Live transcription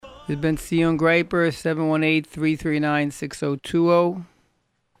This is Bentzion Greiper, 718-339-6020.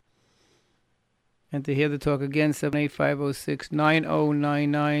 And to hear the talk again,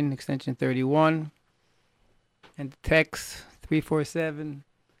 78506-9099, extension 31. And the text,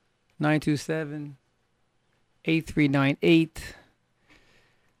 347-927-8398.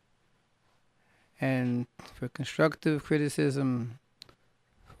 And for constructive criticism,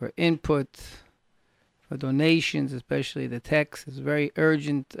 for input, for donations, especially the text is very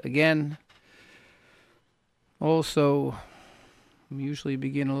urgent again. Also, we usually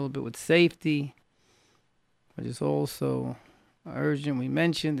begin a little bit with safety, which is also urgent. We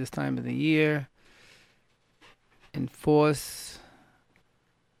mentioned this time of the year. Enforce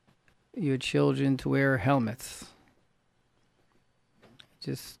your children to wear helmets.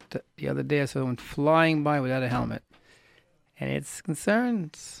 Just the other day I saw someone flying by without a helmet. And it's a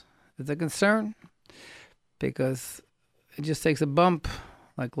concern because it just takes a bump.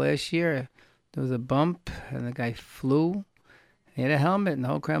 Like last year, there was a bump and the guy flew. He had a helmet and the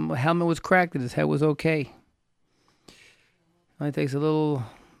whole helmet was cracked and his head was okay. It only takes a little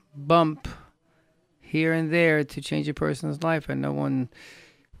bump here and there to change a person's life. I know one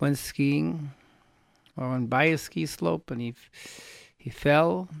went skiing or went by a ski slope and he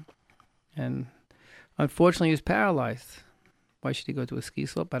fell and unfortunately he was paralyzed. Why should he go to a ski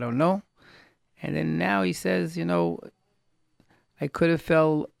slope? I don't know. And then now he says, I could have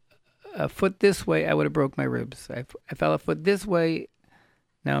fell a foot this way, I would have broke my ribs. I fell a foot this way,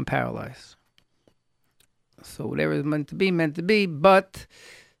 now I'm paralyzed. So whatever is meant to be, but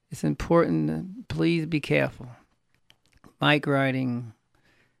it's important, please be careful. Bike riding,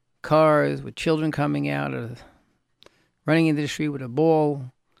 cars with children coming out, running into the street with a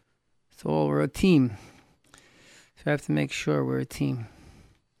ball. We're a team. So I have to make sure we're a team.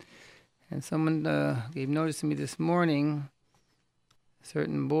 And someone gave notice to me this morning. A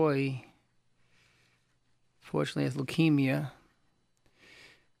certain boy, fortunately, has leukemia.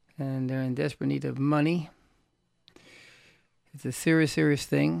 And they're in desperate need of money. It's a serious, serious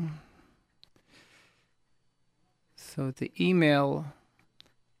thing. So the email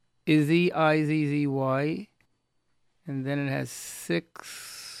Izzy, I-Z-Z-Y, and then it has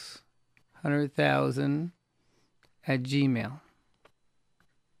 600,000 at Gmail.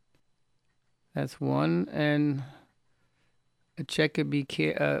 That's one. And a check could be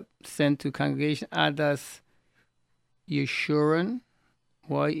sent to Congregation Adas Yeshurun,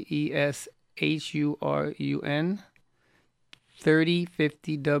 Yeshurun,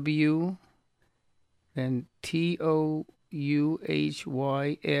 3050W, then Touhy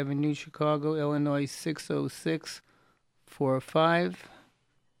Avenue, Chicago, Illinois, 60645.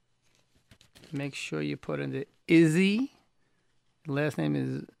 Make sure you put in the Izzy. The last name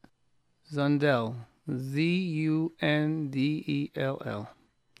is Zundell, Zundell,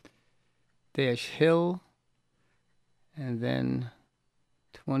 -Hill, and then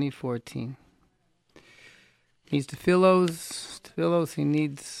 2014. Needs tefillos. He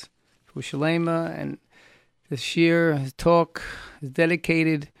needs for Shalema, and this year his talk is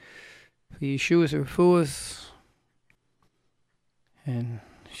dedicated for Yeshua's Refuas and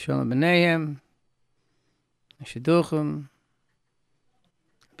Shalom B'neihem, Shidduchim,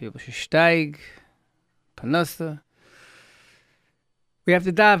 people Shesteig, Panasta. We have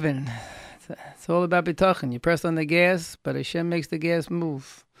to daven. It's all about bitachon. You press on the gas, but Hashem makes the gas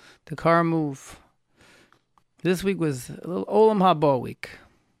move, the car move. This week was a little Olam Haba week.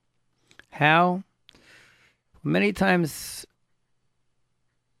 How? Many times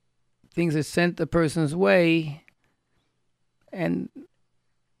things are sent a person's way and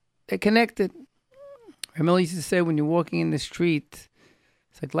they're connected. Ramel used to say when you're walking in the street,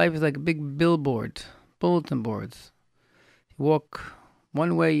 it's like life is like a big billboard, bulletin boards. You walk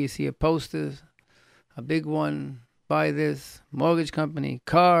one way, you see a poster, a big one, buy this, mortgage company,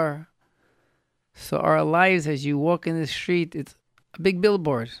 car. So our lives as you walk in the street, it's a big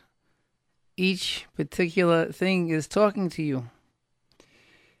billboard. Each particular thing is talking to you.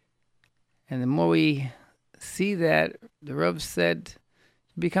 And the more we see that, the Rav said,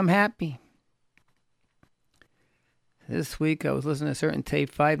 become happy. This week I was listening to a certain tape,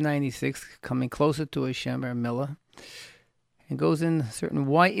 596, coming closer to Hashem or Miller. It goes in certain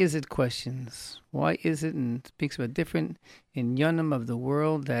why is it questions. Why is it? And speaks about different inyanim of the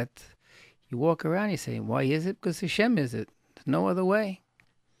world that you walk around and you say, why is it? Because Hashem is it. There's no other way.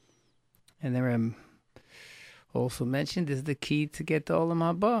 And then also mentioned is the key to get to Olam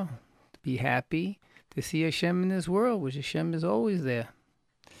Haba. To be happy, to see Hashem in this world, which Hashem is always there.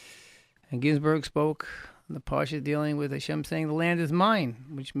 And Ginsburg spoke on the parsha dealing with Hashem saying the land is mine,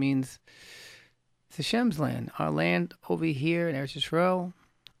 which means it's Hashem's land. Our land over here in Eretz Yisrael,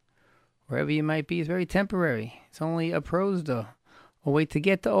 wherever you might be, is very temporary. It's only a prosda, a way to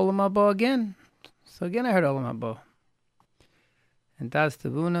get to Olam Haba again. So again, I heard Olam Haba. And Das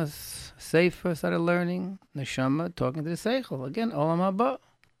Tavunas, Sefer started learning, Neshama talking to the Seichel. Again, Olam Haba.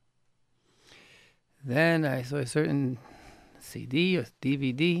 Then I saw a certain CD or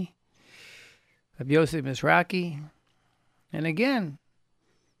DVD of Yosef Mizraki. And again,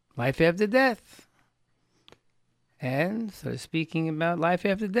 life after death. And started speaking about life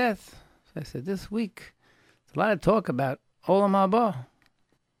after death. So I said, this week, there's a lot of talk about Olam Haba,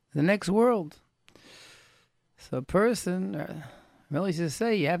 the next world. So a person, really used to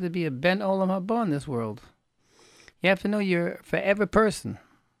say, you have to be a Ben Olam Haba in this world. You have to know you're a forever person.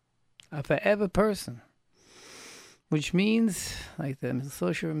 A forever person. Which means, like the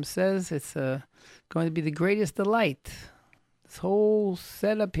Sosharim says, it's going to be the greatest delight. This whole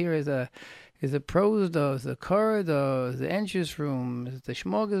setup here is a prosdo, is a corridor, is the entrance room, is the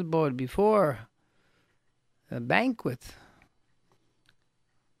smorgasbord before a banquet.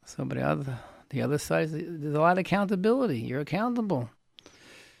 So, but the other side, there's a lot of accountability. You're accountable.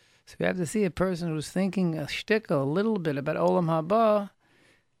 So you have to see a person who's thinking a shtickle, a little bit about Olam Haba,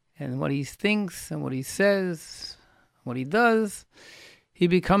 and what he thinks and what he says, what he does, he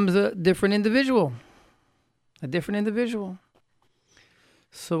becomes a different individual. A different individual.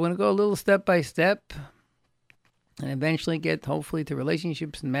 So we're going to go a little step by step and eventually get, hopefully, to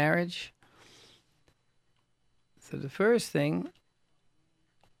relationships and marriage. So the first thing,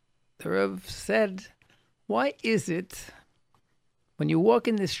 the Rav said, why is it when you walk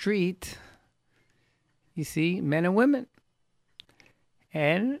in the street, you see men and women?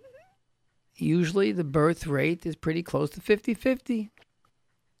 And usually the birth rate is pretty close to 50-50.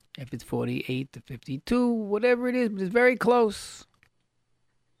 If it's 48 to 52, whatever it is, but it's very close.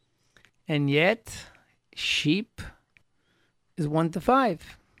 And yet, sheep is 1 to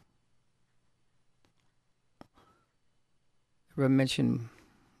 5. I mentioned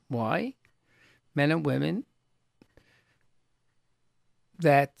why. Men and women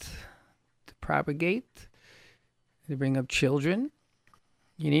that to propagate, to bring up children,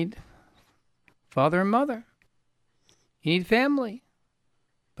 you need father and mother. You need family.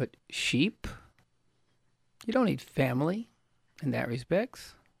 But sheep, you don't need family in that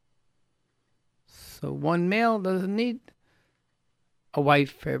respect. So one male doesn't need a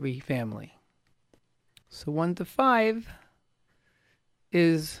wife for every family. So 1 to 5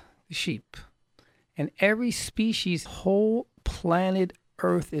 is the sheep. And every species, whole planet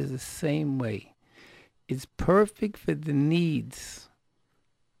Earth is the same way. It's perfect for the needs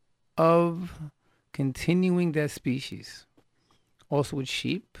of continuing that species. Also with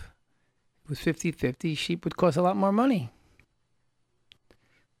sheep, it was 50-50. Sheep would cost a lot more money.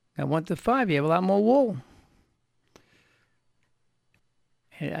 Now 1 to 5, you have a lot more wool.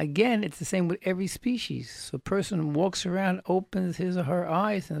 And again, it's the same with every species. So a person walks around, opens his or her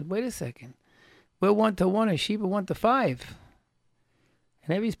eyes, and says, wait a second. We're 1 to 1 and sheep are 1 to 5.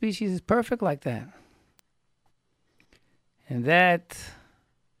 And every species is perfect like that. And that,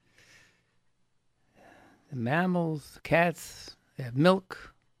 the mammals, the cats, they have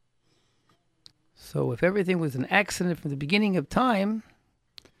milk. So if everything was an accident from the beginning of time,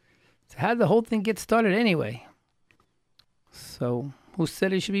 so how did the whole thing get started anyway? So who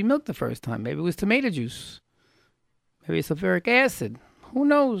said it should be milk the first time? Maybe it was tomato juice. Maybe it's sulfuric acid. Who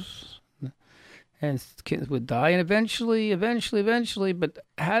knows? And kids would die, and eventually, but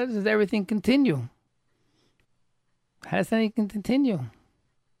how does everything continue? How does anything continue?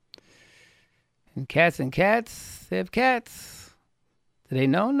 And cats, they have cats. Do they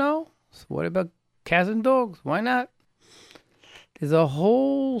know? No. So what about cats and dogs? Why not? There's a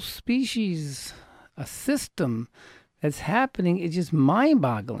whole species, a system that's happening. It's just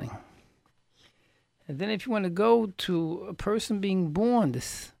mind-boggling. And then if you want to go to a person being born,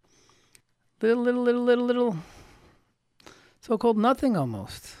 this little, so-called nothing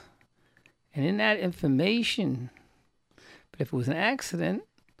almost. And in that information, but if it was an accident,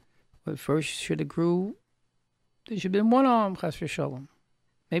 well, first should have grew, there should have been 1 arm, chas v'shalom.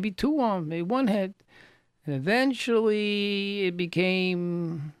 Maybe 2 arms, maybe 1 head. And eventually it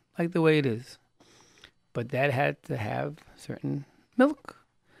became like the way it is. But that had to have certain milk.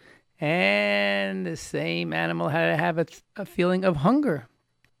 And the same animal had to have a feeling of hunger.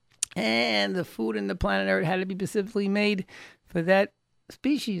 And the food in the planet Earth had to be specifically made for that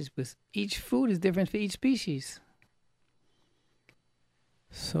species. Because each food is different for each species.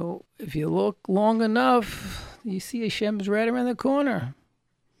 So if you look long enough, you see Hashem's right around the corner.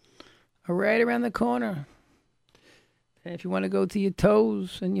 Right around the corner. And if you want to go to your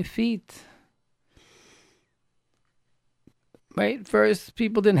toes and your feet, right? First,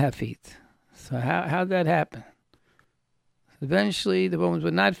 people didn't have feet. So how'd that happen? Eventually, the women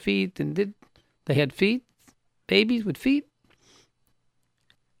with not feet, they had feet, babies with feet,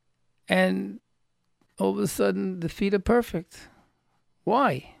 and all of a sudden the feet are perfect.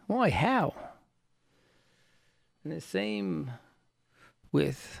 Why? How? And the same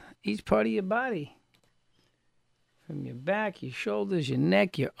with each part of your body. From your back, your shoulders, your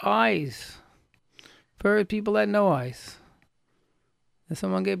neck, your eyes. Bird people had no eyes. And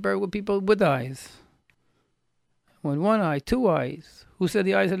someone gave birth with people with eyes. With one eye, two eyes. Who said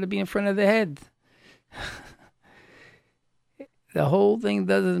the eyes had to be in front of the head? The whole thing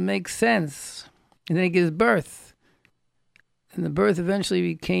doesn't make sense. And then it gives birth. And the birth eventually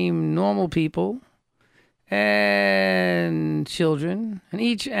became normal people and children and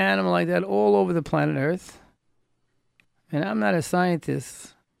each animal like that all over the planet Earth. And I'm not a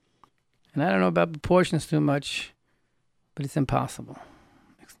scientist. And I don't know about proportions too much. But it's impossible.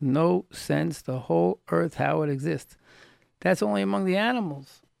 Makes no sense, the whole Earth, how it exists. That's only among the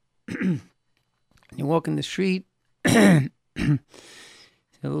animals. You walk in the street, a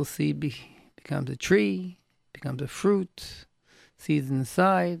little seed becomes a tree, becomes a fruit, seeds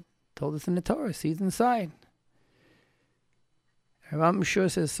inside. Told us in the Torah, seeds inside. I'm sure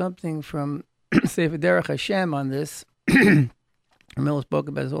says something from Sefer Derech Hashem on this. Miller spoke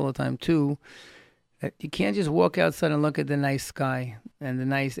about this all the time too. That you can't just walk outside and look at the nice sky and the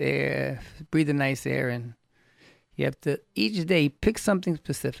nice air, breathe the nice air in. You have to each day pick something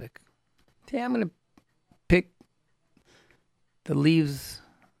specific. Today I'm going to pick the leaves,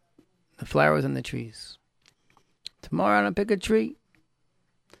 the flowers on the trees. Tomorrow I'm going to pick a tree.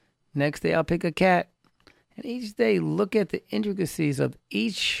 Next day I'll pick a cat. And each day look at the intricacies of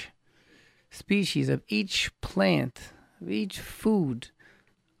each species, of each plant, of each food,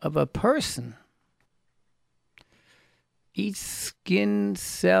 of a person. Each skin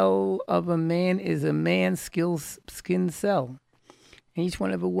cell of a man is a man's skin cell. And each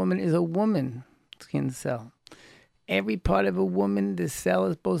one of a woman is a woman's skin cell. Every part of a woman, the cell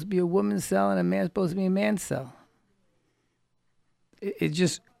is supposed to be a woman's cell and a man's supposed to be a man's cell. It's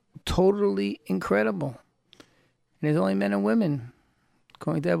just totally incredible. And there's only men and women.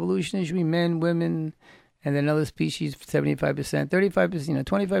 According to evolution, it should be men, women, and then another species, 75%, 35%,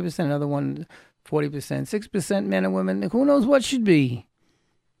 25%, another one, 40%, 6% men and women. Who knows what should be?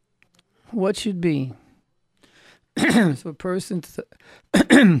 What should be? So a person,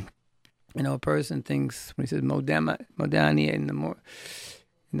 a person thinks, when he says modania in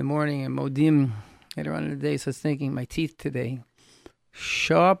the morning and modim later on in the day, so it's thinking, my teeth today,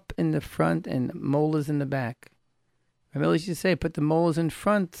 sharp in the front and molars in the back. I really should say, put the molars in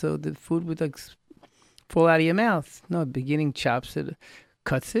front so the food would fall out of your mouth. No, beginning chops it,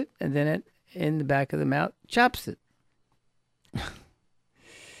 cuts it, and then in the back of the mouth, chops it.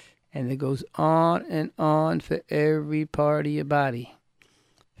 And it goes on and on for every part of your body,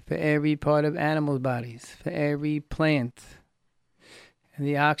 for every part of animal bodies, for every plant. And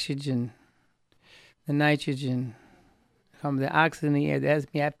the oxygen, the nitrogen, the oxygen in the air, that has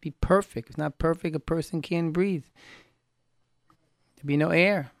to be perfect. If it's not perfect, a person can't breathe. There'll be no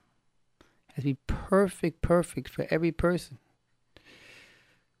air. It has to be perfect for every person.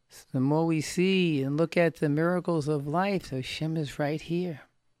 So the more we see and look at the miracles of life, so Hashem is right here.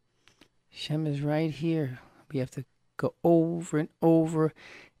 Hashem is right here. We have to go over and over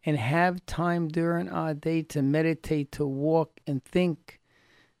and have time during our day to meditate, to walk and think.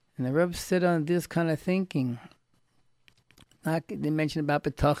 And the Rebbe said on this kind of thinking, didn't mention about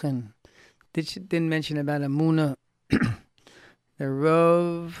B'tachon, didn't mention about Amunah. The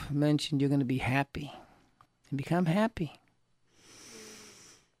Rav mentioned you're going to be happy and become happy.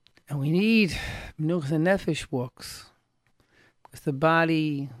 And we need Menuchas and Nefesh walks. Because the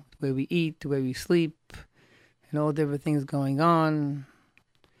body, the way we eat, the way we sleep, and all different things going on.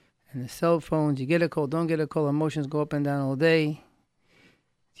 And the cell phones, you get a call, don't get a call, emotions go up and down all day.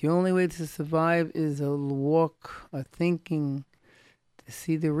 The only way to survive is a walk, a thinking, to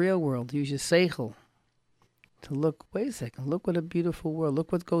see the real world. Use your seichel. To look, wait a second, look what a beautiful world.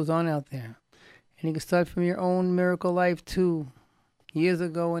 Look what goes on out there. And you can start from your own miracle life too. Years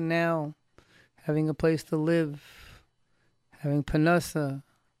ago and now, having a place to live, having panasa,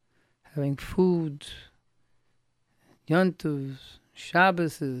 having food, yontus,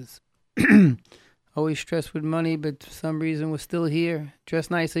 Shabbos, always stressed with money, but for some reason we're still here.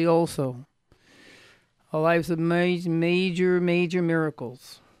 Dress nicely also. Our lives are major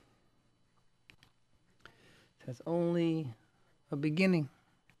miracles. That's only a beginning.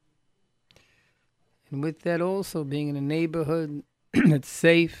 And with that also, being in a neighborhood that's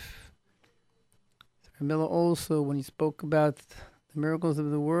safe. Miller also, when he spoke about the miracles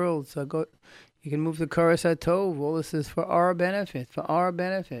of the world. So you can move to Karas HaTov. All this is for our benefit,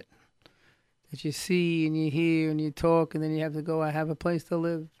 That you see and you hear and you talk, and then you have to go, I have a place to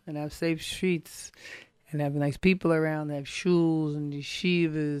live and have safe streets and have nice people around. They have shuls and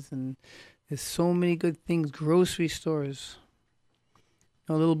yeshivas, and there's so many good things. Grocery stores.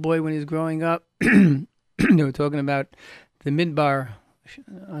 A little boy, when he was growing up, they were talking about the Midbar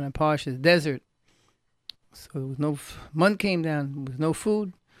on a Pasha's desert. So there was no month came down. There was no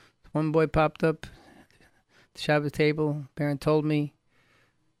food. One boy popped up at the Shabbat table. Parent told me,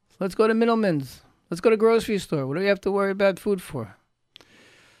 "Let's go to Middleman's. Let's go to grocery store. What do we have to worry about food for?"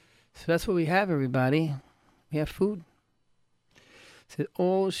 So that's what we have, everybody. We have food. So it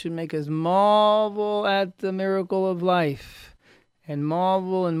all should make us marvel at the miracle of life, and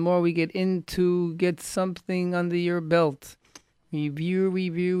marvel, and more we get into, get something under your belt.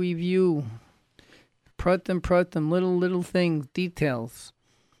 Review. Pratim, little things, details.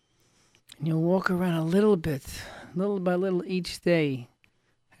 And you'll walk around a little bit, little by little each day,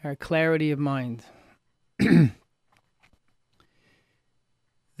 our clarity of mind.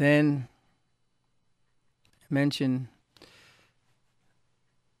 Then, I mentioned,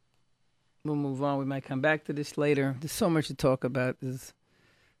 we'll move on. We might come back to this later. There's so much to talk about.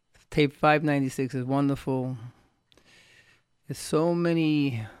 Tape 596 is wonderful. There's so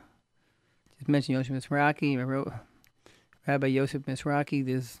many. Just mentioned Yosef Mizrahi. I wrote Rabbi Yosef Mizrahi.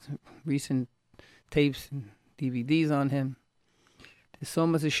 There's recent tapes and DVDs on him. There's so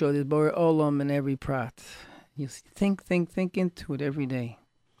much to show. There's Borei Olam in every prat. You think into it every day.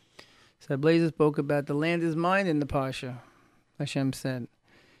 So Blazer spoke about the land is mine in the Pasha. Hashem said,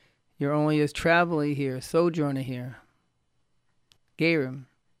 "You're only a traveler here, a sojourner here." Gerim,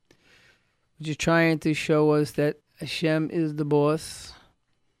 which is trying to show us that Hashem is the boss,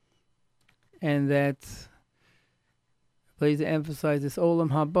 and that Blazer emphasized this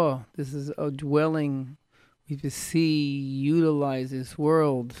Olam Haba. This is a dwelling. We have to utilize this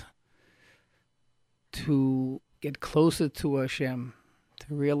world to get closer to Hashem,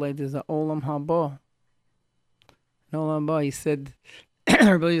 to realize there's an Olam Haba. An Olam Haba, he said,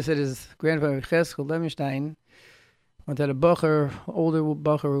 Rabbi said his grandfather Cheskel Levenstein once had a bacher, older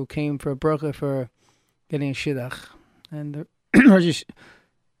bacher, who came for a bracha for getting a shidduch. And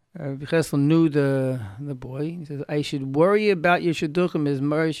Cheskel knew the boy. He says, "I should worry about your shidduchim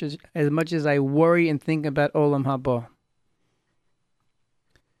as much as I worry and think about Olam Haba."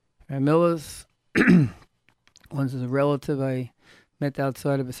 Millis, once as a relative I met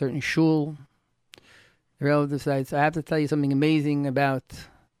outside of a certain shul. The relative said, "I have to tell you something amazing about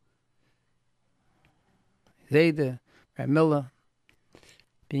Zayda, Miller,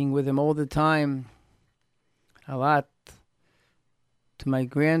 being with him all the time, a lot. To my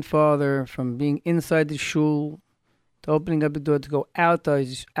grandfather, from being inside the shul to opening up the door to go outside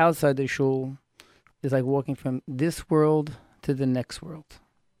the shul, is like walking from this world to the next world.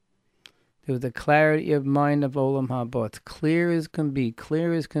 There was a clarity of mind of Olam Haba. It's clear as can be.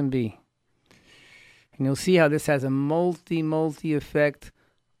 And you'll see how this has a multi effect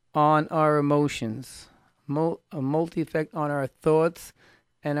on our emotions, a multi effect on our thoughts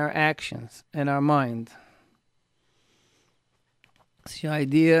and our actions and our mind. It's the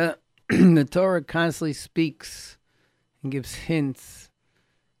idea the Torah constantly speaks and gives hints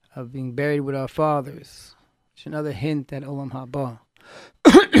of being buried with our fathers. It's another hint at Olam Haba.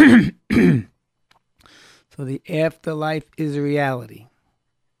 So the afterlife is a reality.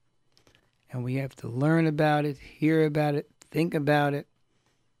 And we have to learn about it, hear about it, think about it.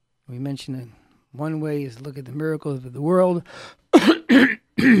 We mentioned it. One way is look at the miracles of the world.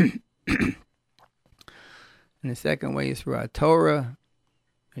 And the second way is through our Torah.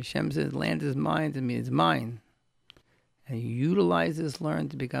 Hashem says, land is mine, to me it's mine. And you utilize this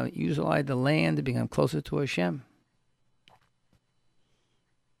utilize the land to become closer to Hashem.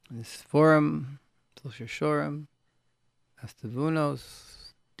 In this forum, Shoshorim,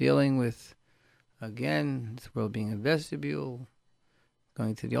 Astavunos, dealing with, again, this world being a vestibule,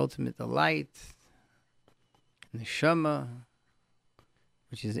 going to the ultimate delight, and the Neshama,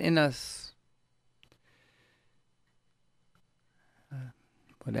 which is in us.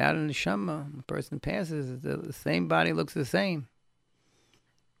 Without a neshama, a person passes, the same body looks the same.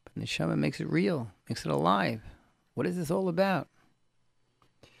 But neshama makes it real, makes it alive. What is this all about?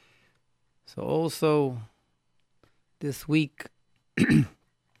 So also, this week, I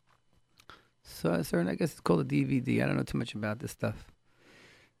guess it's called a DVD. I don't know too much about this stuff.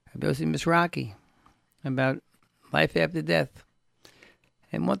 Rabbi Mizrahi, about life after death.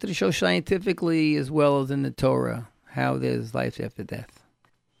 And wanted to show scientifically as well as in the Torah how there's life after death.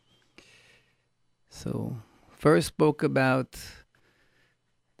 So, first spoke about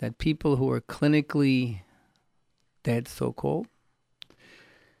that people who are clinically dead, so-called,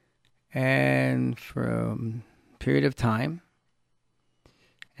 and for a period of time,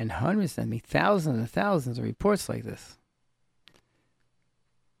 and hundreds, thousands and thousands of reports like this.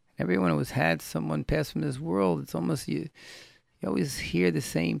 Everyone who's had someone pass from this world, it's almost you always hear the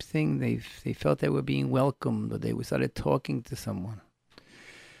same thing. They felt they were being welcomed, or they started talking to someone.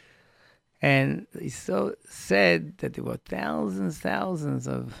 And they said that there were thousands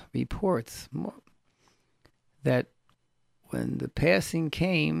of reports that when the passing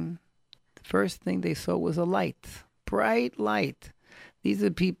came, the first thing they saw was a light, bright light. These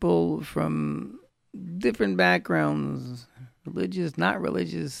are people from different backgrounds, religious, not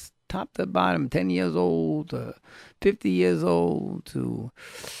religious, top to bottom, 10 years old, 50 years old, to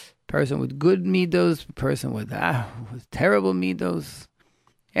person with good midos, person with terrible midos,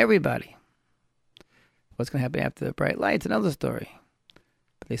 everybody. What's going to happen after the bright light? It's another story.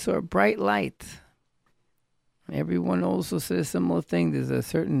 But they saw a bright light. Everyone also said a similar thing. There's a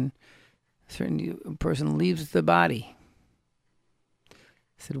certain person leaves the body.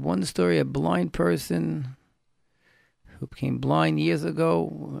 Said one story, a blind person who became blind years ago,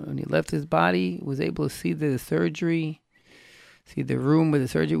 when he left his body, was able to see the surgery, see the room where the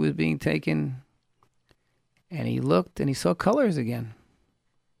surgery was being taken, and he looked and he saw colors again.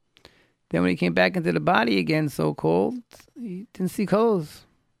 Then when he came back into the body again, so-called, he didn't see colors.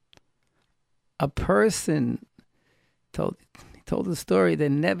 A person told the story that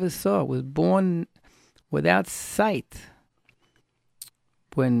never saw, was born without sight.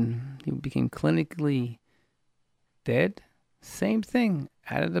 When he became clinically dead, same thing,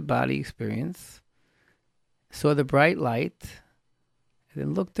 out of the body experience, saw the bright light, and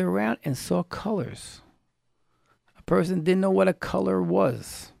then looked around and saw colors. A person didn't know what a color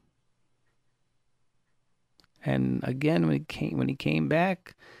was. And again, when he came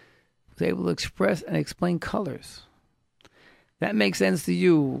back, was able to express and explain colors. That makes sense to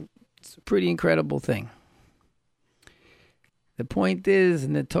you. It's a pretty incredible thing. The point is,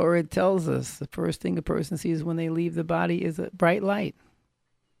 and the Torah tells us, the first thing a person sees when they leave the body is a bright light.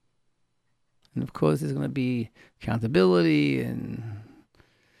 And of course, there's going to be accountability and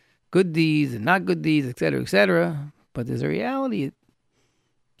good deeds and not good deeds, etc., etc. But there's a reality.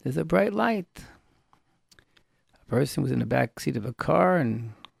 There's a bright light. A person was in the back seat of a car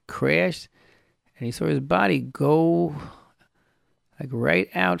and crashed, and he saw his body go like right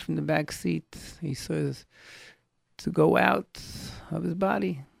out from the back seat. He saw to go out of his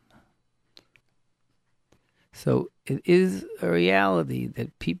body. So it is a reality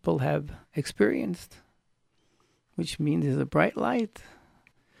that people have experienced, which means there's a bright light.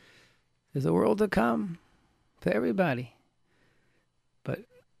 There's a world to come for everybody. But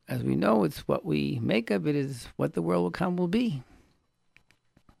as we know, it's what we make of it is what the world will come will be.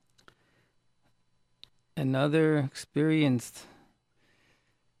 Another experienced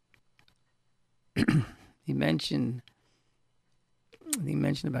He mentioned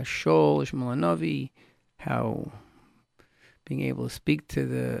about Shmuel Hanavi, how being able to speak to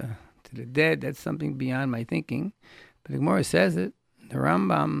the dead, that's something beyond my thinking. But the Gemara says it. The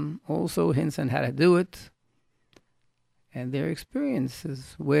Rambam also hints on how to do it. And their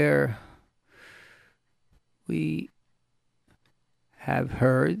experiences where we have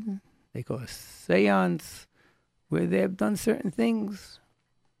heard, they call it seance, where they have done certain things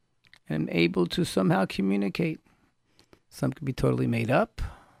and able to somehow communicate. Some can be totally made up,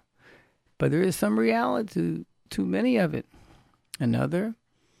 but there is some reality to many of it. Another,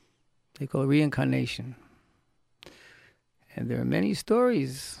 they call it reincarnation. And there are many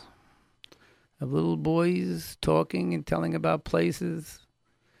stories of little boys talking and telling about places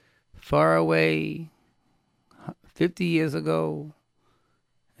far away, 50 years ago,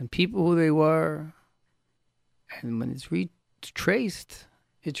 and people who they were. And when it's traced,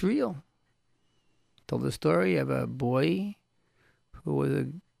 it's real. Told the story of a boy who was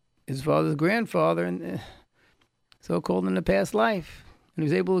his father's grandfather, and so-called in the past life. And he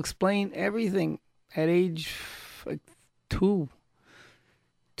was able to explain everything at age like 3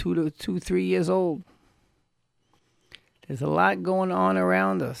 years old. There's a lot going on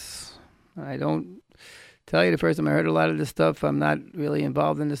around us. I don't tell you the first time I heard a lot of this stuff, I'm not really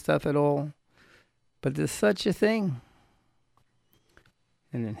involved in this stuff at all. But there's such a thing.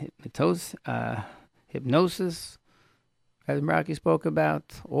 And then hypnosis, as Meraki spoke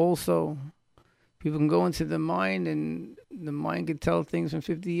about, also. People can go into the mind, and the mind can tell things from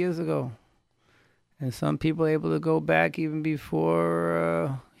 50 years ago. And some people are able to go back even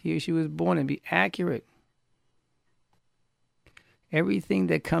before he or she was born and be accurate. Everything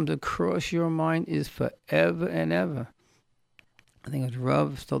that comes across your mind is forever and ever. I think it was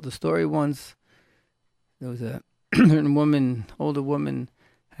Rav told the story once. There was a certain woman, older woman,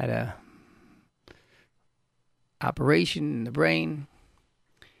 had a operation in the brain,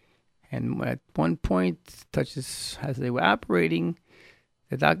 and at one point, as they were operating,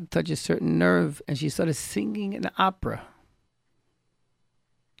 the doctor touched a certain nerve, and she started singing an opera.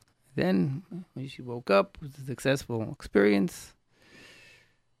 Then, when she woke up, it was a successful experience,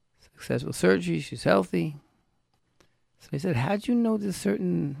 successful surgery. She's healthy. So they said, "How'd you know this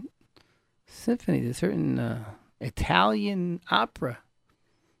certain symphony, this certain Italian opera?"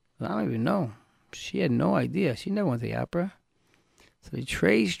 Well, I don't even know. She had no idea. She never went to the opera. So they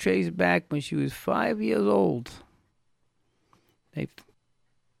traced back when she was 5 years old. They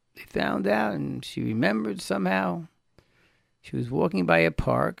found out, and she remembered somehow. She was walking by a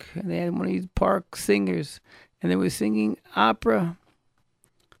park, and they had one of these park singers, and they were singing opera.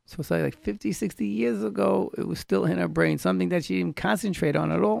 So it's like 50, 60 years ago, it was still in her brain, something that she didn't concentrate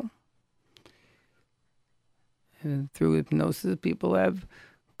on at all. And through hypnosis, people have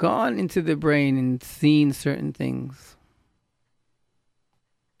gone into the brain and seen certain things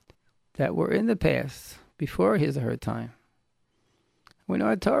that were in the past, before his or her time. We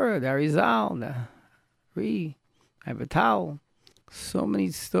know Torah, the Arizal, the Ri, Abatal, so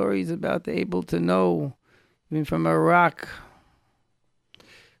many stories about the able to know, even from a rock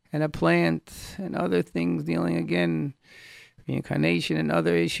and a plant and other things dealing, again, reincarnation and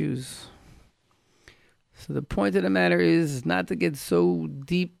other issues. So the point of the matter is not to get so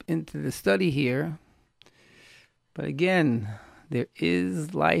deep into the study here, but again, there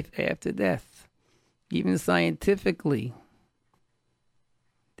is life after death. Even scientifically,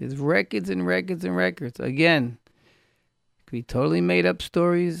 there's records and records and records. Again, it could be totally made up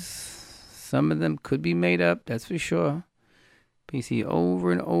stories. Some of them could be made up, that's for sure. But you see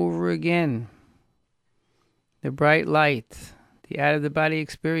over and over again, the bright light, the out-of-the-body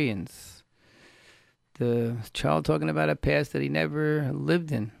experience, the child talking about a past that he never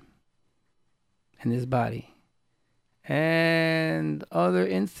lived in his body, and other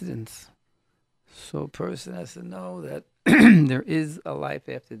incidents. So a person has to know that there is a life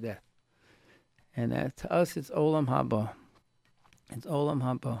after death. And that to us, it's Olam Haba. It's Olam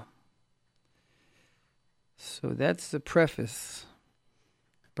Haba. So that's the preface.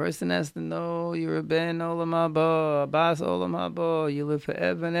 A person has to know you're a Ben Olam Haba, Abbas Olam Haba. You live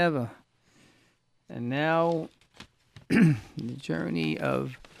forever and ever. And now, the journey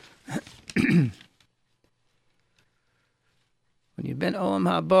of when you've been Olam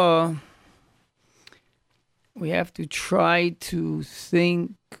Haba, we have to try to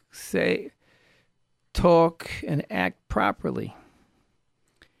think, say, talk, and act properly.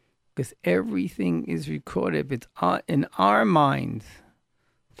 Because everything is recorded. If it's in our mind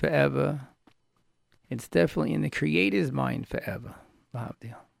forever, it's definitely in the Creator's mind forever.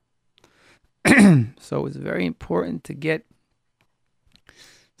 So it's very important to get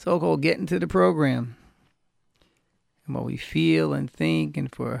into the program. And what we feel and think, and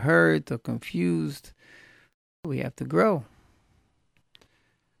if we're hurt or confused, we have to grow.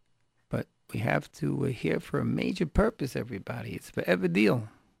 But we're here for a major purpose, everybody. It's forever deal.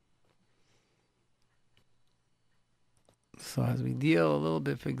 So as we deal a little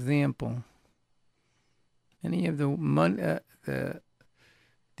bit, for example, any of the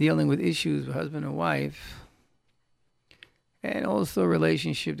dealing with issues with husband and wife, and also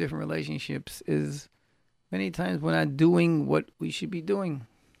different relationships, is many times we're not doing what we should be doing.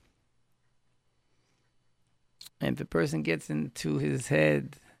 And if the person gets into his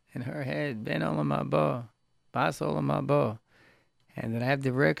head and her head, Ben Olam Haba, Bas Olam Haba, and that I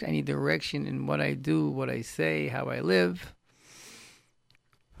need direction in what I do, what I say, how I live,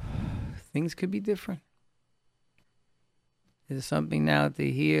 things could be different. There's something now to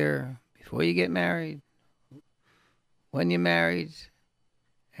hear before you get married, when you're married,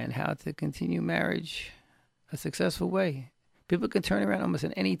 and how to continue marriage a successful way. People can turn around almost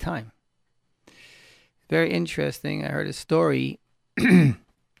at any time. Very interesting. I heard a story that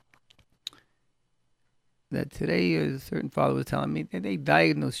today a certain father was telling me that they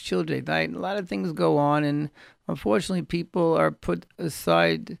diagnose children. A lot of things go on, and unfortunately people are put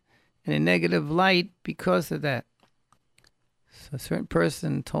aside in a negative light because of that. So a certain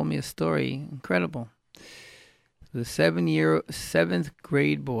person told me a story, incredible. It was a 7th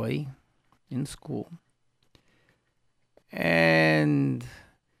grade boy in school, and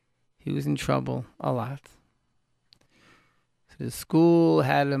he was in trouble a lot. So the school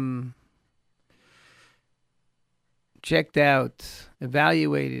had him checked out,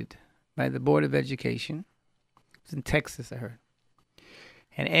 evaluated by the Board of Education. It was in Texas, I heard.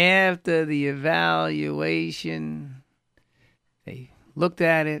 And after the evaluation, They looked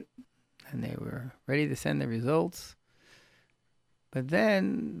at it, and they were ready to send the results. But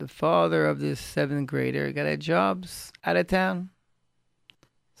then the father of this 7th grader got a job out of town.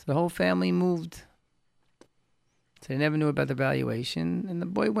 So the whole family moved. So they never knew about the valuation. And the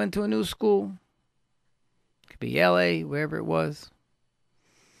boy went to a new school. Could be LA, wherever it was.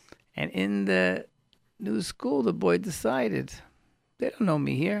 And in the new school, the boy decided, they don't know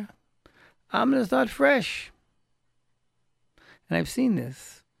me here. I'm going to start fresh. And I've seen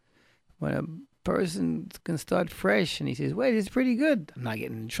this. When a person can start fresh and he says, wait, it's pretty good. I'm not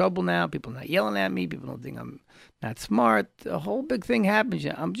getting in trouble now. People are not yelling at me. People don't think I'm not smart. A whole big thing happens.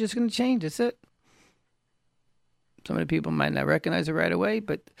 I'm just going to change. That's it. Some of the people might not recognize it right away.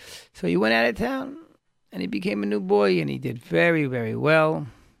 But so he went out of town and he became a new boy and he did very, very well.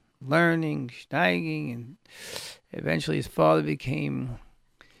 Learning, steiging, and eventually his father became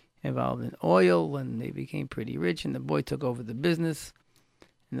involved in oil and they became pretty rich and the boy took over the business.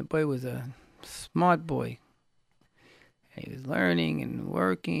 And the boy was a smart boy. And he was learning and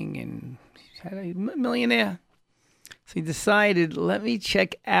working and he had a millionaire. So he decided, let me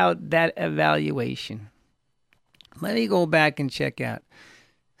check out that evaluation. Let me go back and check out.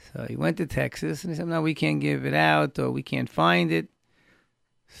 So he went to Texas and he said, no, we can't give it out or we can't find it.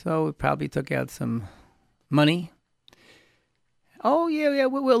 So we probably took out some money. Oh, yeah,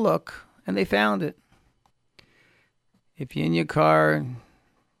 we'll look. And they found it. If you're in your car,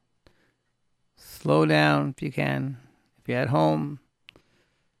 slow down if you can. If you're at home,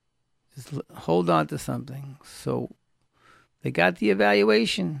 just hold on to something. So they got the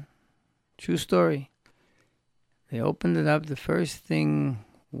evaluation. True story. They opened it up. The first thing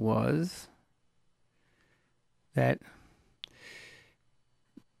was that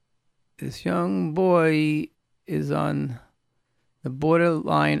this young boy is on the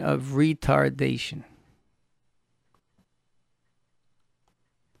borderline of retardation.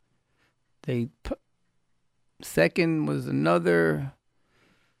 Second was another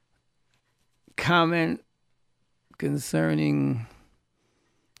comment concerning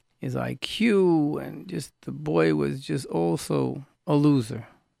his IQ, and just the boy was just also a loser.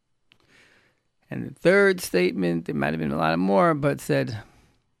 And the third statement, there might have been a lot more, but said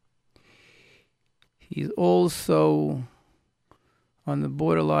he's also on the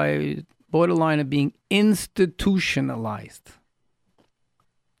borderline of being institutionalized.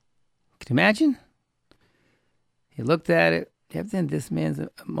 Can you imagine? He looked at it. Then this man's a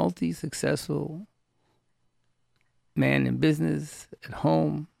multi-successful man in business, at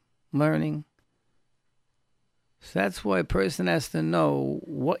home, learning. So that's why a person has to know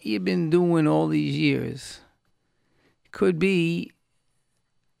what you've been doing all these years. It could be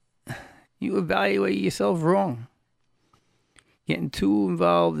you evaluate yourself wrong. Getting too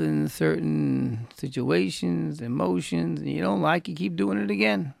involved in certain situations, emotions, and you don't like it, keep doing it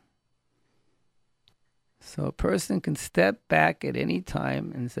again. So a person can step back at any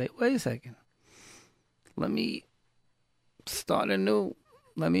time and say, wait a second, let me start anew.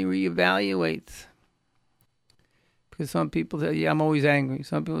 Let me reevaluate. Because some people say, yeah, I'm always angry.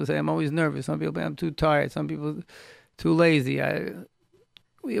 Some people say, I'm always nervous. Some people say, I'm too tired. Some people too lazy.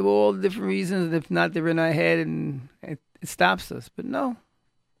 We have all different reasons. If not, they're in our head and it stops us. But no.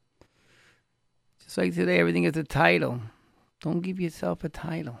 Just like today, everything is a title. Don't give yourself a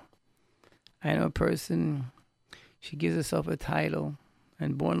title. I know a person, she gives herself a title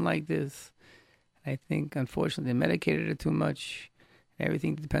and born like this. I think, unfortunately, they medicated her too much.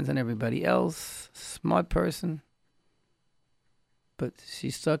 Everything depends on everybody else. Smart person. But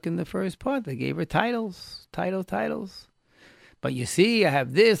she's stuck in the first part. They gave her titles. Titles. But you see, I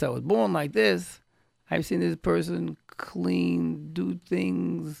have this. I was born like this. I've seen this person clean, do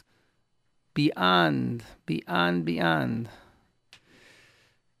things beyond.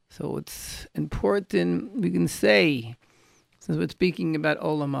 So it's important, we can say, since we're speaking about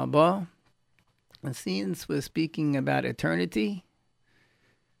Olam Haba, and since we're speaking about eternity,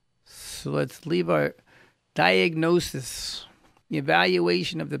 so let's leave our diagnosis,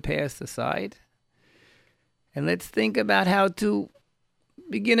 evaluation of the past aside, and let's think about how to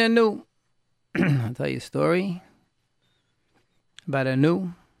begin anew. I'll tell you a story about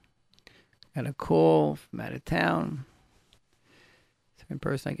anew. Got a call from out of town. Certain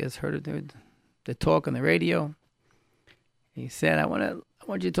person, I guess, heard the talk on the radio. He said, I want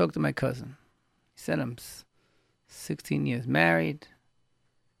you to talk to my cousin. He said, I'm 16 years married.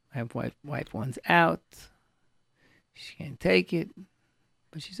 My wife wants out. She can't take it.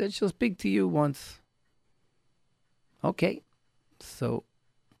 But she said she'll speak to you once. Okay. So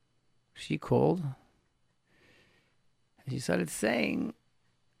she called. And she started saying,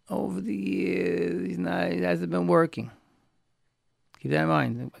 over the years, he hasn't been working. Keep that in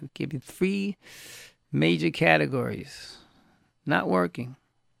mind. I'll give you 3 major categories. Not working.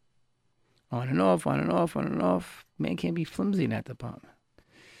 On and off, on and off, on and off. Man can't be flimsy in that department.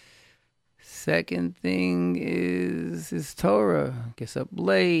 Second thing is his Torah. Gets up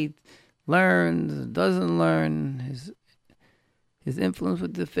late, learns, doesn't learn. His influence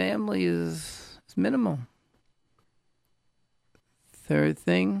with the family is minimal. Third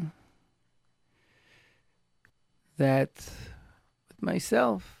thing, that with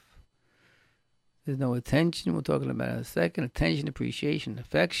myself, there's no attention. We're talking about in a second. Attention, appreciation,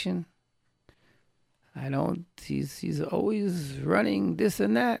 affection. He's always running this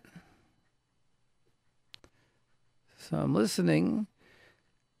and that. So I'm listening,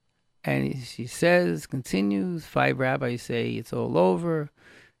 and she says, continues, 5 rabbis say it's all over.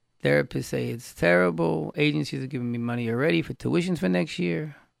 Therapists say it's terrible. Agencies are giving me money already for tuitions for next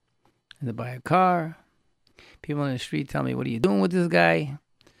year and to buy a car. People on the street tell me, what are you doing with this guy?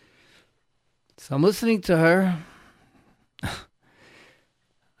 So I'm listening to her. I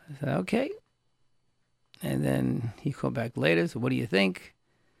said, okay. And then he called back later. So what do you think?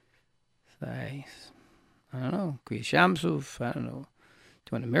 So I don't know. Kriya Shamsuf. I don't know. Do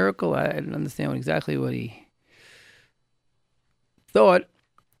you want a miracle? I didn't understand exactly what he thought.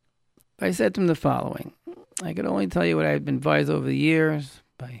 I said to him the following. I could only tell you what I've been advised over the years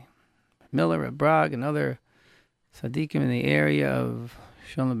by Miller, Bragg, and other tzaddikim in the area of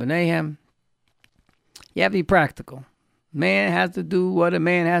Shalom B'neihem. You have to be practical. Man has to do what a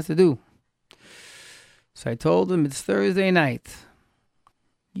man has to do. So I told him, it's Thursday night.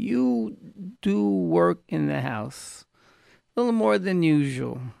 You do work in the house. A little more than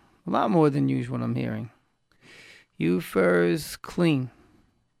usual. A lot more than usual, I'm hearing. You first clean.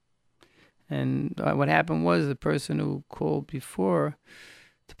 And what happened was the person who called before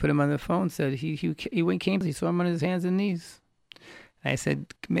to put him on the phone said he saw him on his hands and knees. And I said,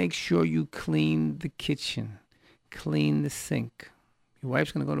 make sure you clean the kitchen, clean the sink. Your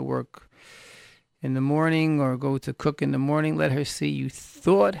wife's going to go to work in the morning or go to cook in the morning. Let her see you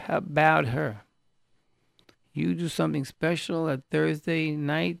thought about her. You do something special at Thursday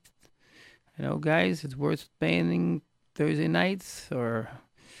night. I know, guys, it's worth spending Thursday nights, or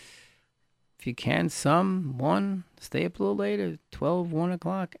if you can, stay up a little later, 12, 1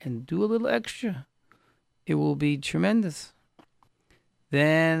 o'clock, and do a little extra. It will be tremendous.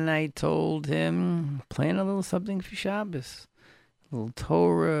 Then I told him, plan a little something for Shabbos, a little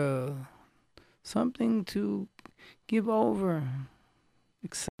Torah, something to give over,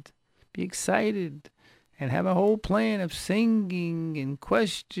 be excited, and have a whole plan of singing and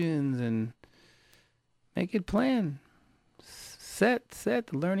questions, and make it plan. Set. The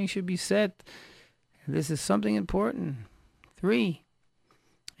learning should be set. And this is something important. 3,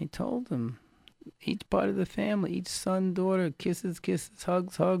 I told him, each part of the family, each son, daughter, kisses,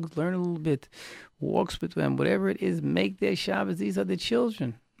 hugs, learn a little bit, walks with them, whatever it is, make their Shabbos. These are the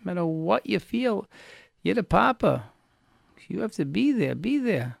children. No matter what you feel, you're the papa. You have to be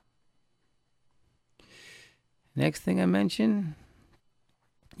there. Next thing I mentioned,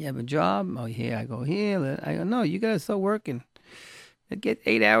 you have a job. Oh, here, I go here. I go, no, you got to start working. Get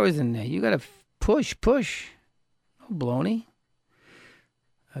 8 hours in there. You got to push. No baloney.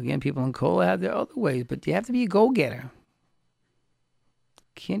 Again, people in cola have their other ways, but you have to be a go-getter.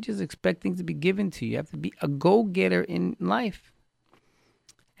 You can't just expect things to be given to you. You have to be a go-getter in life.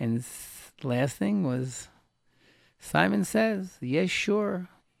 And the last thing was, Simon says, yes, sure.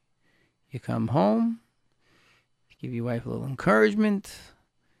 You come home, you give your wife a little encouragement,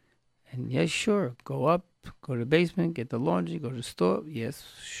 and yes, sure, go up, go to the basement, get the laundry, go to the store. Yes,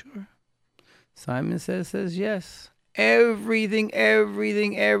 sure. Simon says yes. Everything.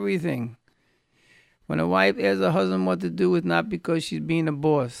 When a wife asks her husband what to do, it's not because she's being a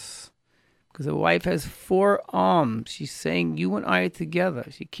boss. Because a wife has 4 arms. She's saying, you and I are together.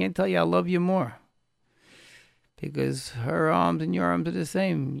 She can't tell you I love you more. Because her arms and your arms are the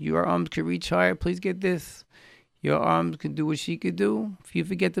same. Your arms can reach higher. Please get this. Your arms can do what she could do. If you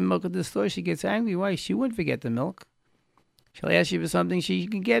forget the milk at the store, she gets angry. Why? She wouldn't forget the milk. She'll ask you for something she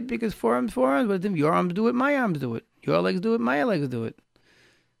can get because 4 arms. But then your arms do it, my arms do it. Your legs do it, my legs do it.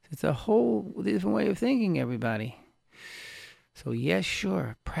 It's a whole different way of thinking, everybody. So, yes,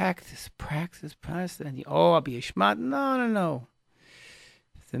 sure. Practice. And I'll be a schmuck. No.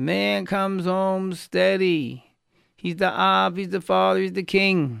 If the man comes home steady, he's the Ab, he's the father, he's the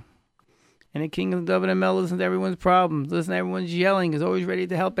king. And the king of the David and Mel listens to everyone's problems. Listen to everyone's yelling. Is always ready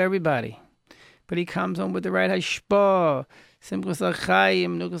to help everybody. But he comes home with the right hashpah, simchas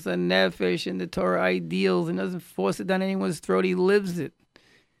achayim, nuchas nefesh, and the Torah ideals, and doesn't force it down anyone's throat. He lives it.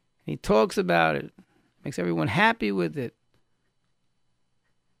 And he talks about it. Makes everyone happy with it.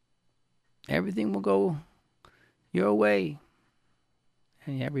 everything will go your way.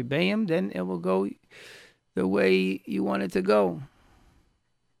 And you have Rebbeim, then it will go the way you want it to go.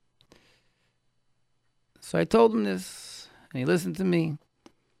 So I told him this, and he listened to me.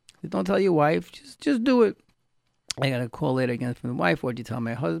 He said, don't tell your wife, just do it. I got a call later again from the wife. What'd you tell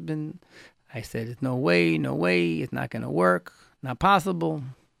my husband? I said, there's no way, it's not going to work, not possible.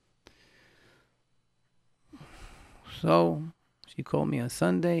 So she called me on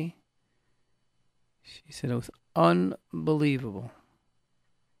Sunday. She said it was unbelievable.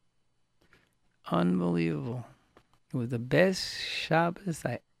 Unbelievable. It was the best Shabbos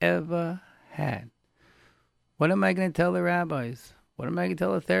I ever had. What am I going to tell the rabbis? What am I going to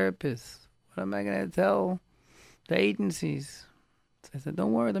tell the therapists? What am I going to tell the agencies? So I said,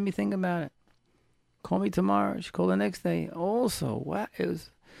 don't worry, let me think about it. Call me tomorrow. She called the next day. Also, wow, it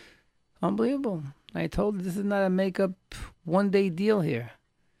was unbelievable. I told her this is not a make-up one-day deal here.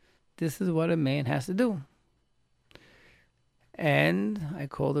 This is what a man has to do. And I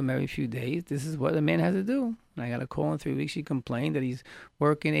called him every few days. This is what a man has to do. And I got a call in 3 weeks. She complained that he's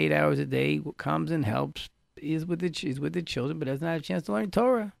working 8 hours a day, comes and helps. He's with the children, but doesn't have a chance to learn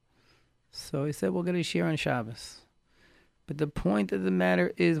Torah. So he said, we'll get a share on Shabbos. But the point of the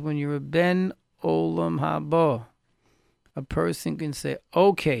matter is, when you're a Ben Olam Haba, a person can say,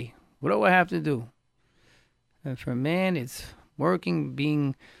 okay, what do I have to do? And for a man, it's working,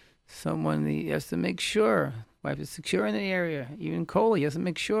 being someone he has to make sure. Wife is secure in the area. Even Kola, he has to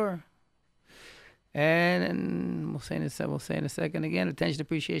make sure. And we'll say in a second again, attention,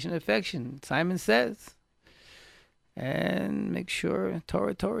 appreciation, affection. Simon says. And make sure,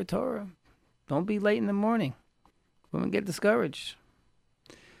 Torah. Don't be late in the morning. Women get discouraged.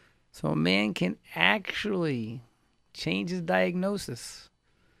 So a man can actually change his diagnosis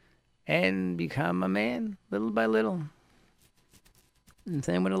and become a man little by little. And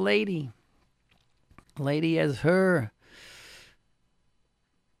same with a lady. A lady has her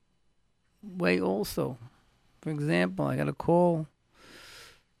way also. For example, I got a call,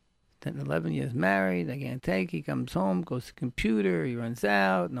 10, 11 years married, I can't take, he comes home, goes to the computer, he runs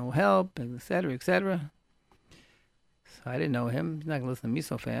out, no help, etc., etc. So I didn't know him. He's not going to listen to me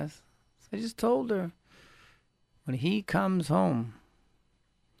so fast. So I just told her, when he comes home,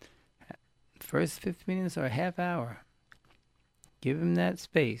 first 15 minutes or a half hour, give him that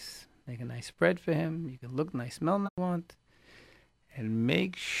space. Make a nice spread for him. You can look nice, smell nice, want. And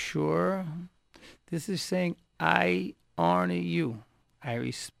make sure, this is saying, I honor you. I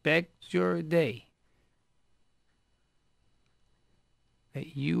respect your day. That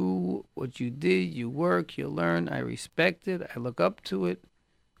what you did, you work, you learn, I respect it, I look up to it.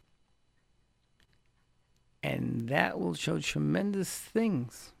 And that will show tremendous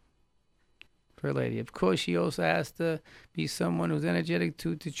things for a lady. Of course, she also has to be someone who's energetic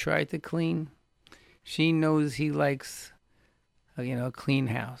to try to clean. She knows he likes, a clean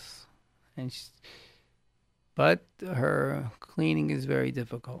house. But her cleaning is very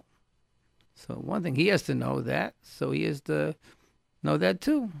difficult. So one thing, he has to know that. So he has to know that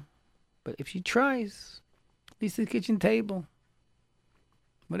too. But if she tries, at least the kitchen table,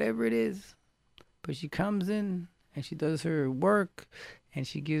 whatever it is. But she comes in and she does her work and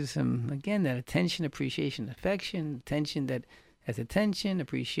she gives him, again, that attention, appreciation, affection. Attention that has attention,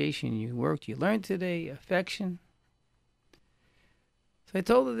 appreciation, you worked, you learned today, affection. So I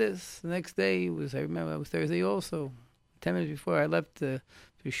told her this. The next day, I remember it was Thursday also. 10 minutes before I left for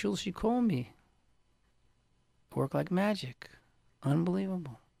shul, she called me. Worked like magic.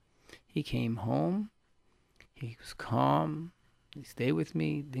 Unbelievable. He came home. He was calm. He stayed with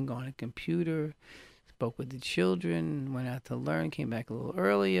me. Didn't go on a computer. Spoke with the children. Went out to learn. Came back a little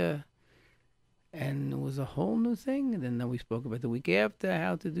earlier. And it was a whole new thing. And then we spoke about the week after,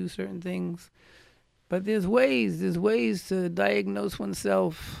 how to do certain things. But there's ways to diagnose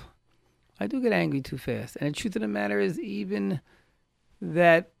oneself. I do get angry too fast. And the truth of the matter is, even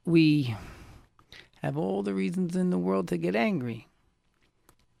that we have all the reasons in the world to get angry.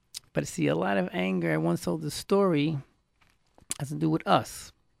 But see, a lot of anger, I once told the story, has to do with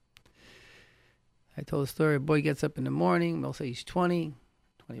us. I told a story, a boy gets up in the morning, we'll say he's 20,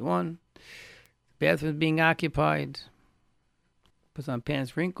 21, the bathroom is being occupied, puts on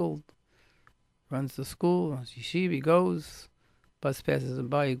pants wrinkled, runs to school, yeshiva, he goes, bus passes him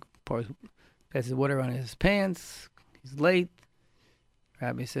by, he passes water on his pants, he's late,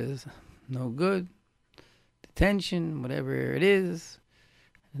 rabbi says, no good, detention, whatever it is.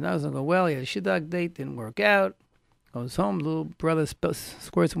 And now it's going to go well, he had a shidduch date, didn't work out, goes home, little brother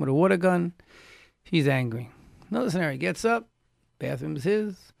squirts him with a water gun, he's angry. Another scenario, he gets up, bathroom's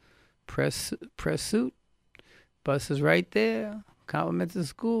his, press suit, bus is right there, compliments at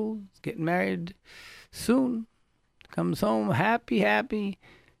school, he's getting married soon, comes home happy, and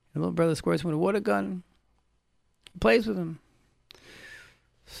little brother squirts him with a water gun, plays with him.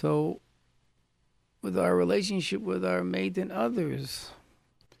 So with our relationship with our mate and others,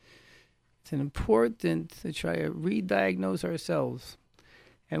 it's important to try to re-diagnose ourselves.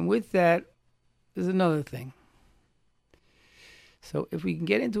 And with that, there's another thing. So if we can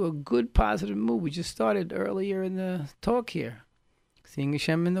get into a good, positive mood, we just started earlier in the talk here, seeing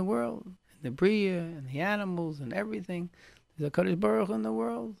Hashem in the world, in the Bria, and the animals, and everything. There's a Kadosh Baruch in the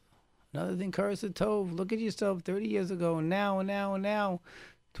world. Another thing, Karas Tov. Look at yourself 30 years ago, and now.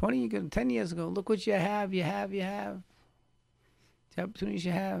 10 years ago. Look what you have. The opportunities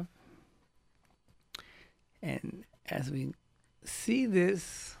you have. And as we see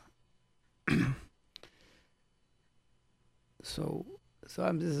this, this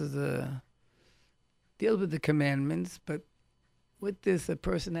is deals with the commandments, but with this, a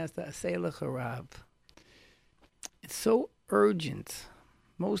person has to say l'charav. It's so urgent.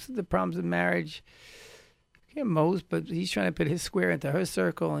 Most of the problems in marriage, but he's trying to put his square into her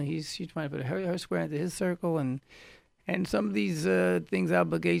circle, and she's trying to put her square into his circle, and some of these things,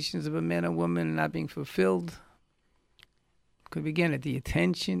 obligations of a man or woman not being fulfilled, could begin at the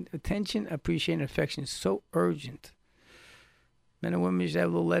attention, appreciation, affection is so urgent. Men and women should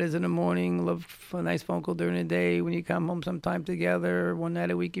have little letters in the morning, love for a nice phone call during the day, when you come home sometime together, one night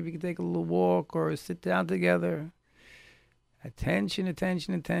a week if you can take a little walk or sit down together. Attention,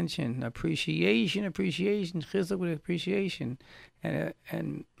 appreciation, chizuk with appreciation,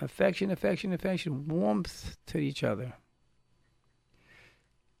 and affection, warmth to each other.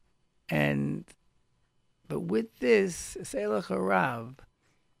 But with this, say l'charav,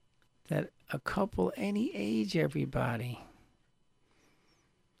 that a couple, any age, everybody,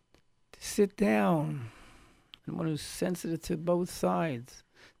 to sit down, and one who's sensitive to both sides,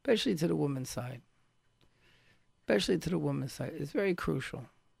 especially to the woman's side. It's very crucial.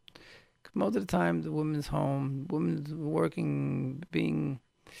 Most of the time, the woman's home, woman's working,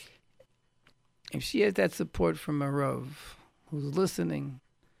 if she has that support from a Rav who's listening,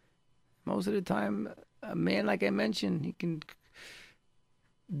 most of the time, a man, like I mentioned, he can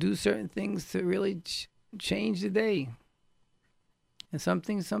do certain things to really change the day. And some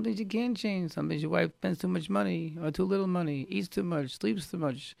things you can't change. Some things your wife spends too much money or too little money, eats too much, sleeps too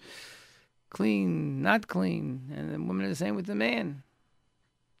much. Clean, not clean, and the woman is the same with the man.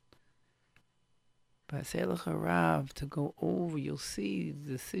 But say l'charav, to go over, you'll see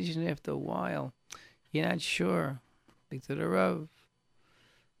the decision after a while. You're not sure. Speak to the Rav.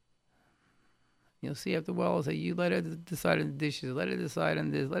 You'll see after a while, say, you let her decide on the dishes, let her decide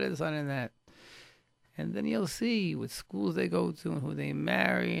on this, let her decide on that. And then you'll see what schools they go to and who they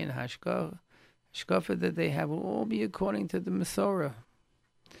marry and hashkafa that they have will all be according to the Masorah.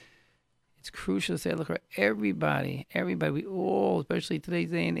 It's crucial to say, look, everybody, we all, especially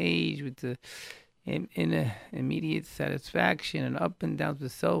today's day and age, with the immediate satisfaction and up and down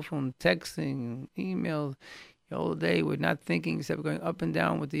with cell phone, texting, emails, the whole day we're not thinking except we're going up and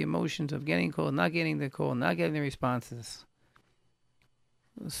down with the emotions of getting called, not getting the call, not getting the responses.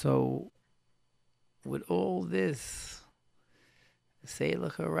 So, with all this, say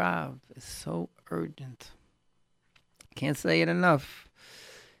l'charav is so urgent. Can't say it enough.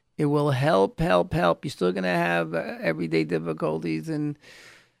 It will help. You're still going to have everyday difficulties, and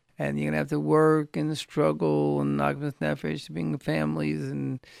you're going to have to work and struggle and nagmas nefesh, being families,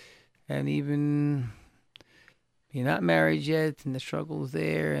 and even you're not married yet, and the struggles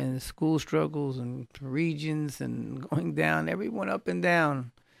there, and the school struggles, and regions, and going down, everyone up and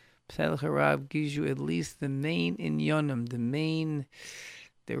down. Pesach Harav gives you at least the main inyonim, the main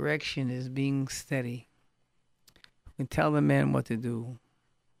direction is being steady. You can tell the man what to do.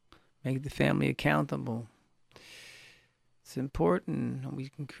 Make the family accountable. It's important. We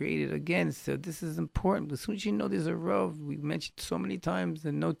can create it again. So this is important. As soon as you know there's a Rav, we mentioned so many times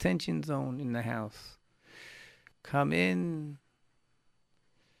the no tension zone in the house. Come in.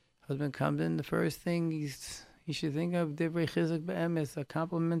 Husband comes in. The first thing he should think of divrei chizuk be'emes, a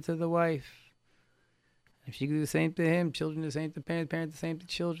compliment to the wife. If she can do the same to him, children the same to parents, parents the same to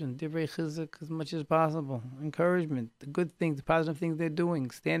children. Divrei chizuk as much as possible. Encouragement, the good things, the positive things they're doing.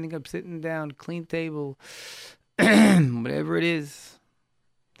 Standing up, sitting down, clean table, whatever it is.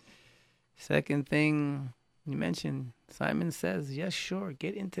 Second thing you mentioned, Simon says, yes, sure.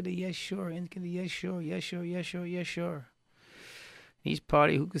 Get into the yes, sure. Into the yes, sure, yes, sure, yes, sure, yes, sure. Each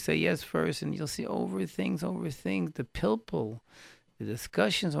party who could say yes first, and you'll see over things, the pilpul. The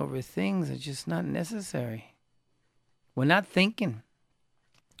discussions over things are just not necessary. We're not thinking.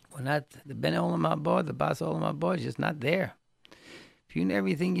 We're not, the Ben Olam Haba, the Bas Olam Haba is just not there. If you know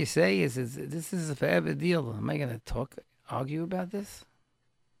everything you say is this is a forever deal, am I going to argue about this?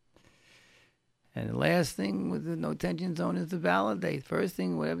 And the last thing with the no tension zone is to validate. First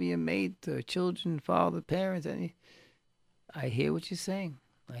thing, whatever your mate, or children, father, parents, I hear what you're saying.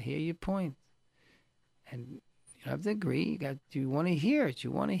 I hear your point. And you have to agree. You want to hear it.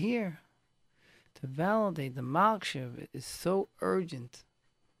 You want to hear. To validate the malksha of it is so urgent.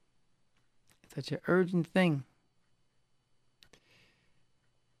 It's such an urgent thing.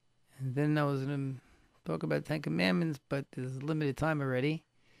 And then I was going to talk about the Ten Commandments, but there's limited time already.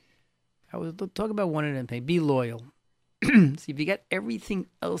 I was talk about one of them. Be loyal. See, if you got everything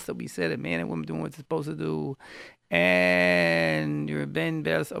else that we said, a man and woman doing what they're supposed to do, and you're a ben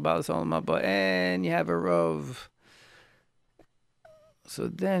bes about and you have a rov. So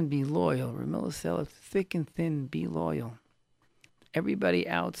then be loyal. Remember, sell thick and thin, be loyal. Everybody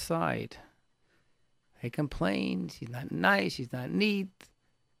outside, they complain, she's not nice, she's not neat.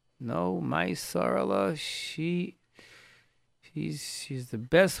 No, my Sarala, she's the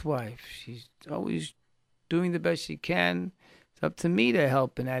best wife. She's always doing the best she can. It's up to me to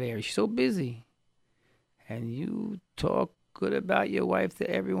help in that area. She's so busy. And you talk good about your wife to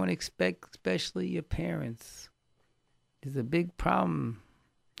everyone, especially your parents. It's a big problem.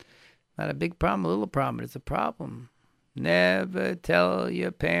 Not a big problem, a little problem, but it's a problem. Never tell your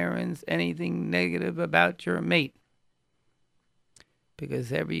parents anything negative about your mate.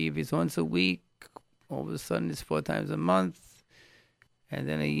 Because if it's once a week, all of a sudden it's 4 times a month. And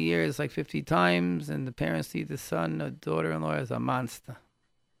then a year is like 50 times, and the parents see the son or daughter-in-law as a monster.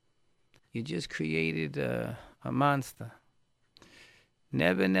 You just created a monster.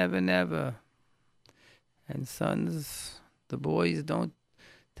 Never, never, never. And sons, the boys, don't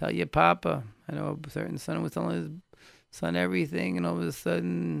tell your papa. I know a certain son was telling his son everything, and all of a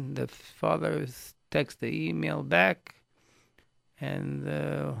sudden the father texts the email back, and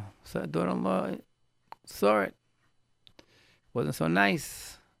the daughter-in-law saw it. Wasn't so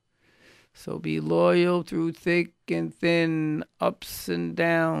nice. So be loyal through thick and thin, ups and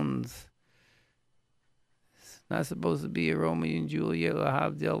downs. It's not supposed to be a Romeo and Juliet or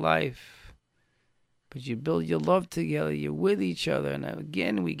have their life. But you build your love together. You're with each other. And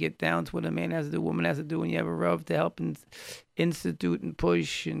again, we get down to what a man has to do, woman has to do when you have a rov to help and institute and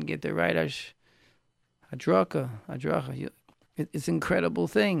push and get the right hadracha. It's an incredible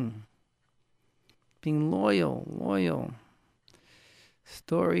thing. Being loyal.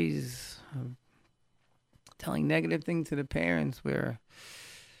 Stories of telling negative things to the parents where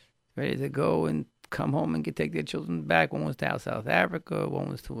ready to go and come home and take their children back. One was to South Africa, one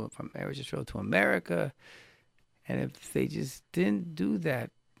was from Eretz Yisrael to America. And if they just didn't do that,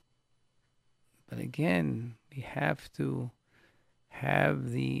 but again, we have to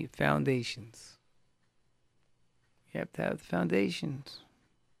have the foundations. You have to have the foundations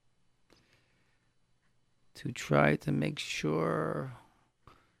to try to make sure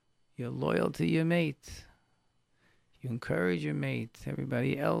you're loyal to your mate. You encourage your mate.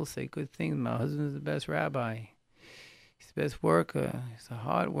 Everybody else say good things. My husband's the best rabbi. He's the best worker. He's a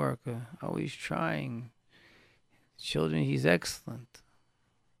hard worker. Always trying. Children, he's excellent.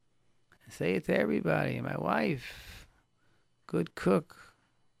 I say it to everybody. My wife, good cook.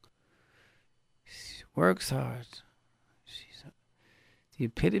 She works hard. She's the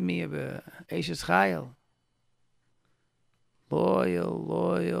epitome of a Eishes Chayil. Loyal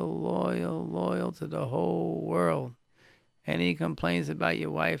to the whole world. Any complaints about your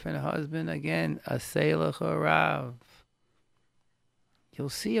wife and husband, again, asay rav. You'll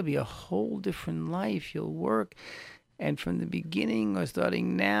see it'll be a whole different life. You'll work, and from the beginning or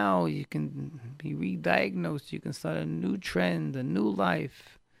starting now, you can be re-diagnosed. You can start a new trend, a new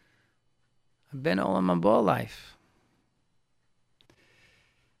life, a ben olam haba life.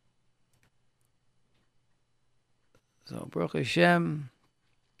 So, Baruch Hashem,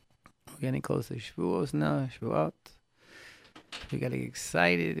 we're getting close to Shavuos now, Shavuot. We got to get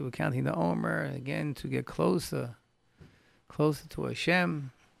excited. We're counting the Omer again to get closer to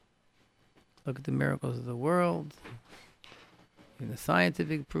Hashem. Look at the miracles of the world. In the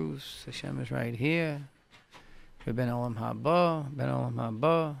scientific proofs, Hashem is right here. Ben olam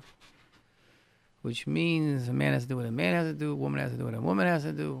haba, which means a man has to do what a man has to do, a woman has to do what a woman has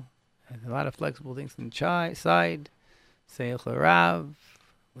to do. And a lot of flexible things on the side. Say Rav.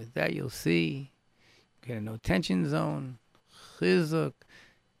 With that, you'll see. Get a no tension zone. Chizuk.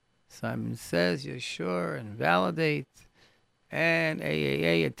 Simon says, you're sure and validate. And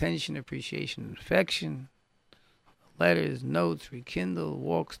AAA, attention, appreciation, and affection. Letters, notes, rekindle,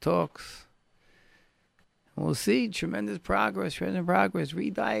 walks, talks. And we'll see tremendous progress,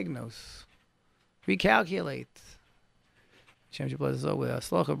 re-diagnose, recalculate. Hashem should bless us all with our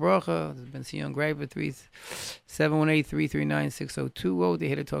Slocha Bracha. This has been Bentzion Greiper, 718-339-6020. They're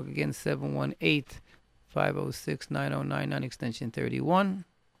here to talk again, 718-506-9099, extension 31.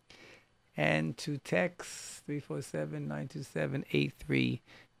 And to text 347-927-8398.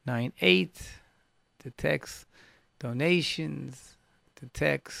 To text donations, to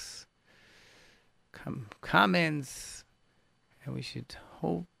text comments. And we should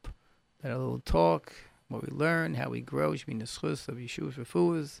hope that a little talk, what we learn, how we grow, should be in the schus of Yeshua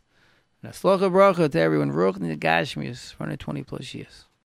Refuahs. And a slocha bracha to everyone. Ruch in the Gashmias, 120 plus years.